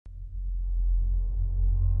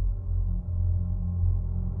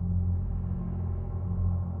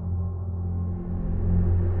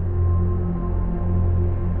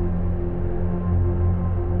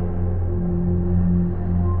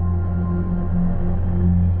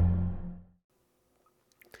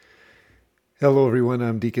Hello, everyone.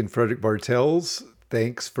 I'm Deacon Frederick Bartels.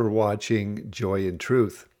 Thanks for watching Joy in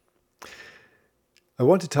Truth. I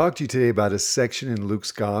want to talk to you today about a section in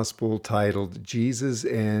Luke's Gospel titled Jesus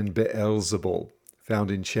and Beelzebul,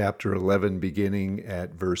 found in chapter 11, beginning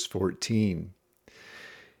at verse 14.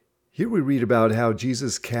 Here we read about how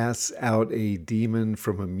Jesus casts out a demon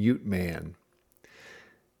from a mute man.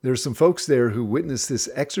 There are some folks there who witnessed this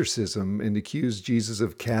exorcism and accused Jesus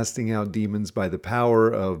of casting out demons by the power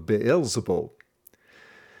of Beelzebul.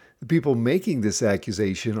 The people making this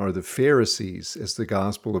accusation are the Pharisees, as the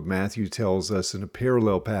Gospel of Matthew tells us in a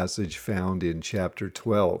parallel passage found in chapter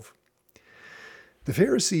 12. The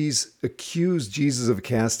Pharisees accuse Jesus of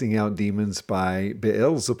casting out demons by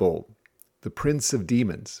Beelzebul, the prince of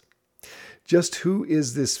demons. Just who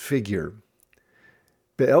is this figure?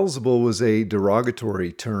 Beelzebul was a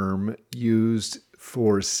derogatory term used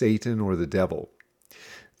for Satan or the devil,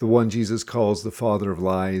 the one Jesus calls the father of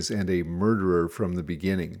lies and a murderer from the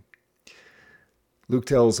beginning. Luke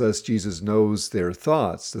tells us Jesus knows their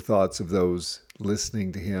thoughts, the thoughts of those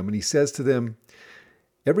listening to him, and he says to them,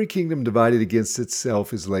 "Every kingdom divided against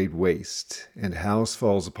itself is laid waste, and house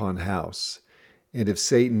falls upon house. And if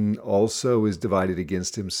Satan also is divided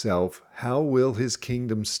against himself, how will his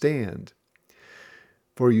kingdom stand?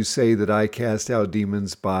 For you say that I cast out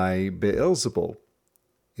demons by Beelzebul.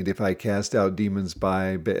 And if I cast out demons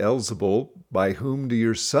by Beelzebul, by whom do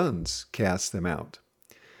your sons cast them out?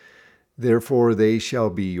 Therefore they shall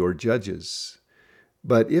be your judges.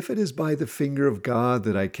 But if it is by the finger of God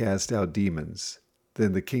that I cast out demons,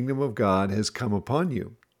 then the kingdom of God has come upon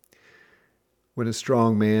you. When a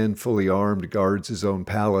strong man, fully armed, guards his own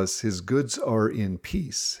palace, his goods are in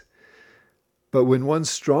peace. But when one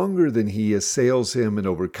stronger than he assails him and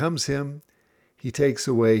overcomes him, he takes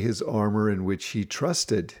away his armor in which he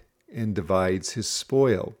trusted and divides his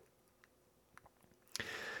spoil."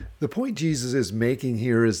 The point Jesus is making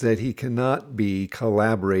here is that he cannot be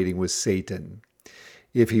collaborating with Satan.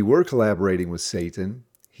 If he were collaborating with Satan,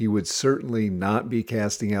 he would certainly not be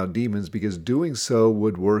casting out demons, because doing so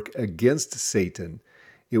would work against Satan.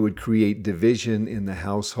 It would create division in the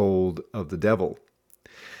household of the devil.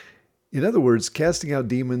 In other words, casting out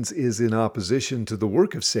demons is in opposition to the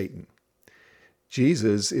work of Satan.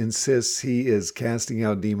 Jesus insists he is casting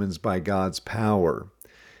out demons by God's power.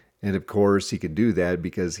 And of course, he can do that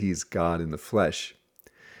because he's God in the flesh.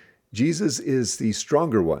 Jesus is the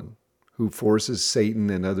stronger one who forces Satan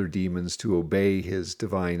and other demons to obey his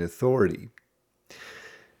divine authority.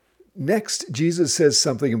 Next, Jesus says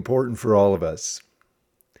something important for all of us.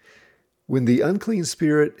 When the unclean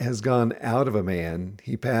spirit has gone out of a man,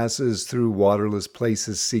 he passes through waterless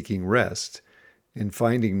places seeking rest, and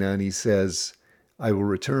finding none, he says, "I will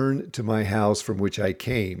return to my house from which I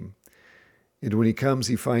came." And when he comes,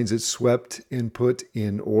 he finds it swept and put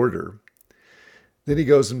in order. Then he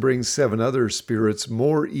goes and brings 7 other spirits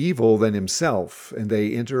more evil than himself, and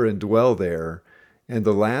they enter and dwell there, and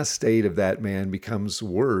the last state of that man becomes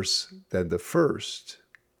worse than the first.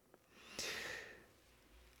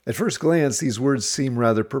 At first glance, these words seem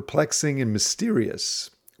rather perplexing and mysterious.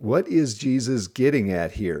 What is Jesus getting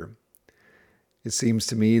at here? It seems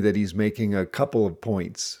to me that he's making a couple of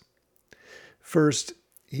points. First,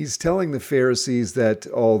 he's telling the Pharisees that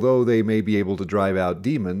although they may be able to drive out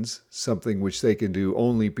demons, something which they can do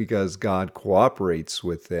only because God cooperates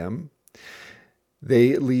with them,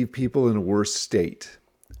 they leave people in a worse state.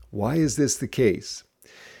 Why is this the case?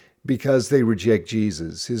 Because they reject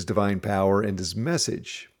Jesus, his divine power, and his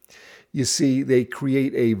message. You see, they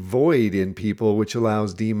create a void in people which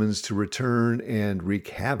allows demons to return and wreak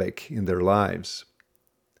havoc in their lives.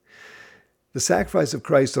 The sacrifice of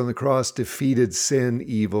Christ on the cross defeated sin,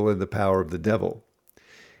 evil, and the power of the devil.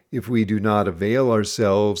 If we do not avail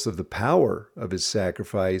ourselves of the power of his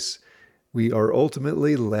sacrifice, we are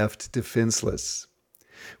ultimately left defenseless.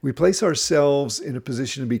 We place ourselves in a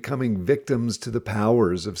position of becoming victims to the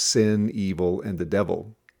powers of sin, evil, and the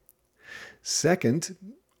devil. Second,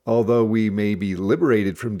 although we may be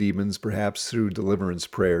liberated from demons perhaps through deliverance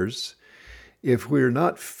prayers, if we're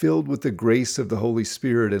not filled with the grace of the Holy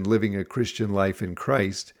Spirit and living a Christian life in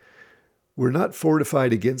Christ, we're not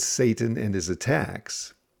fortified against Satan and his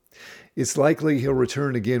attacks. It's likely he'll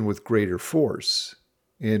return again with greater force,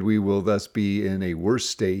 and we will thus be in a worse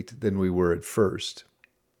state than we were at first.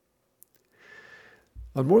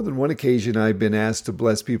 On more than one occasion, I've been asked to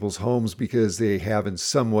bless people's homes because they have in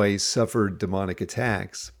some way suffered demonic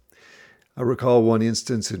attacks. I recall one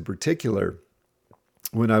instance in particular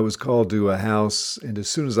when I was called to a house, and as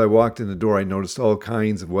soon as I walked in the door, I noticed all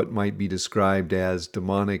kinds of what might be described as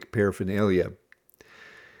demonic paraphernalia.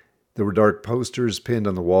 There were dark posters pinned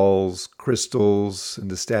on the walls, crystals,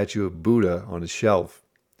 and a statue of Buddha on a shelf.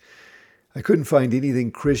 I couldn't find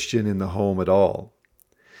anything Christian in the home at all.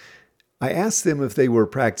 I asked them if they were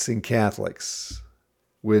practicing Catholics.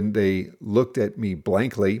 When they looked at me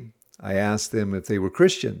blankly, I asked them if they were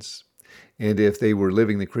Christians and if they were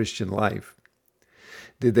living the Christian life.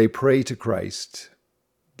 Did they pray to Christ?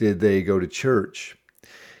 Did they go to church?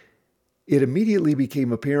 It immediately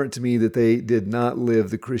became apparent to me that they did not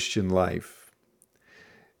live the Christian life.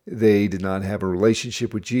 They did not have a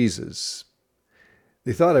relationship with Jesus.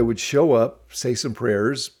 They thought I would show up, say some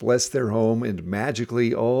prayers, bless their home, and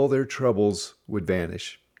magically all their troubles would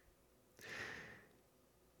vanish.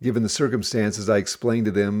 Given the circumstances, I explained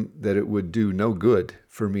to them that it would do no good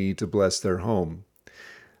for me to bless their home.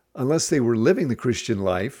 Unless they were living the Christian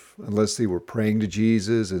life, unless they were praying to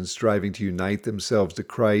Jesus and striving to unite themselves to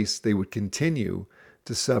Christ, they would continue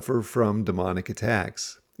to suffer from demonic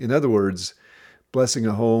attacks. In other words, blessing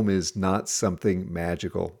a home is not something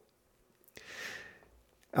magical.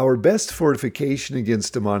 Our best fortification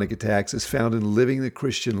against demonic attacks is found in living the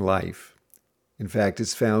Christian life. In fact,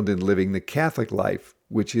 it's found in living the Catholic life,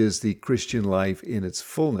 which is the Christian life in its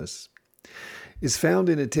fullness. It's found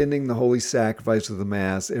in attending the holy sacrifice of the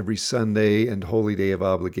Mass every Sunday and holy day of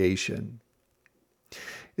obligation.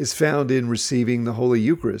 It's found in receiving the Holy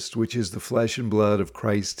Eucharist, which is the flesh and blood of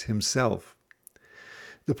Christ himself.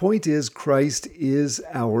 The point is, Christ is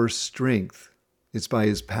our strength. It's by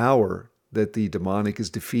his power that the demonic is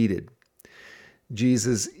defeated.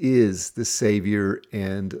 Jesus is the Savior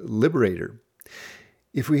and Liberator.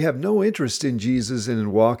 If we have no interest in Jesus and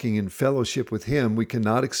in walking in fellowship with him, we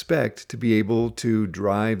cannot expect to be able to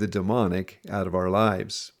drive the demonic out of our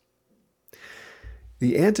lives.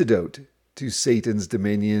 The antidote to Satan's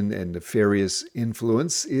dominion and nefarious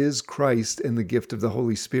influence is Christ and the gift of the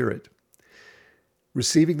Holy Spirit.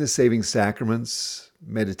 Receiving the saving sacraments,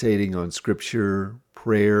 meditating on Scripture,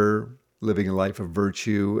 prayer, living a life of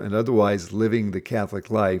virtue, and otherwise living the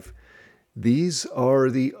Catholic life, these are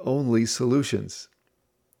the only solutions.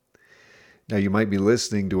 Now, you might be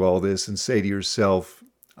listening to all this and say to yourself,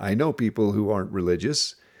 I know people who aren't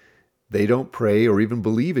religious. They don't pray or even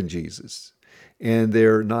believe in Jesus, and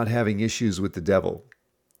they're not having issues with the devil.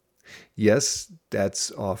 Yes,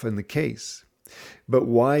 that's often the case. But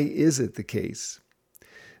why is it the case?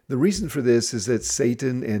 The reason for this is that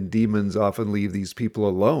Satan and demons often leave these people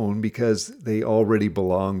alone because they already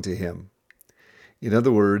belong to him. In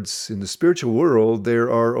other words, in the spiritual world,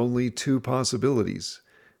 there are only two possibilities: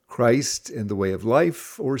 Christ and the way of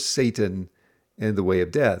life, or Satan and the way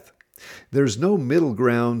of death. There's no middle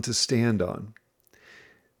ground to stand on.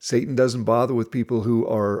 Satan doesn't bother with people who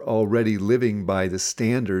are already living by the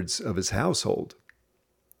standards of his household.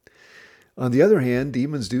 On the other hand,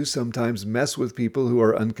 demons do sometimes mess with people who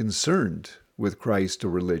are unconcerned with Christ or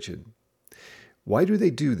religion. Why do they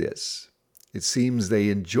do this? It seems they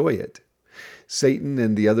enjoy it. Satan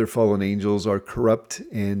and the other fallen angels are corrupt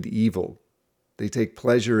and evil. They take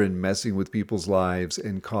pleasure in messing with people's lives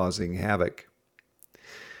and causing havoc.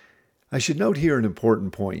 I should note here an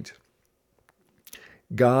important point.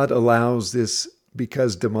 God allows this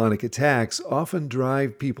because demonic attacks often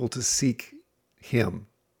drive people to seek him,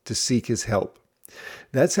 to seek his help.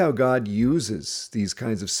 That's how God uses these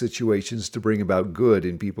kinds of situations to bring about good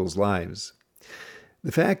in people's lives.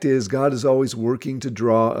 The fact is, God is always working to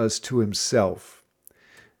draw us to himself.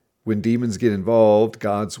 When demons get involved,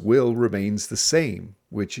 God's will remains the same,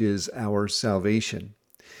 which is our salvation.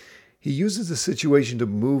 He uses the situation to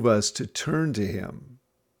move us to turn to him.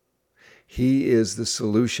 He is the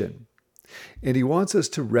solution, and he wants us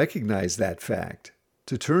to recognize that fact,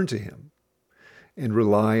 to turn to him and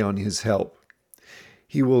rely on his help.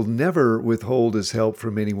 He will never withhold his help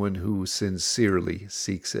from anyone who sincerely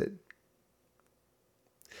seeks it.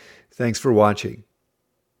 Thanks for watching.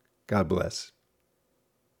 God bless.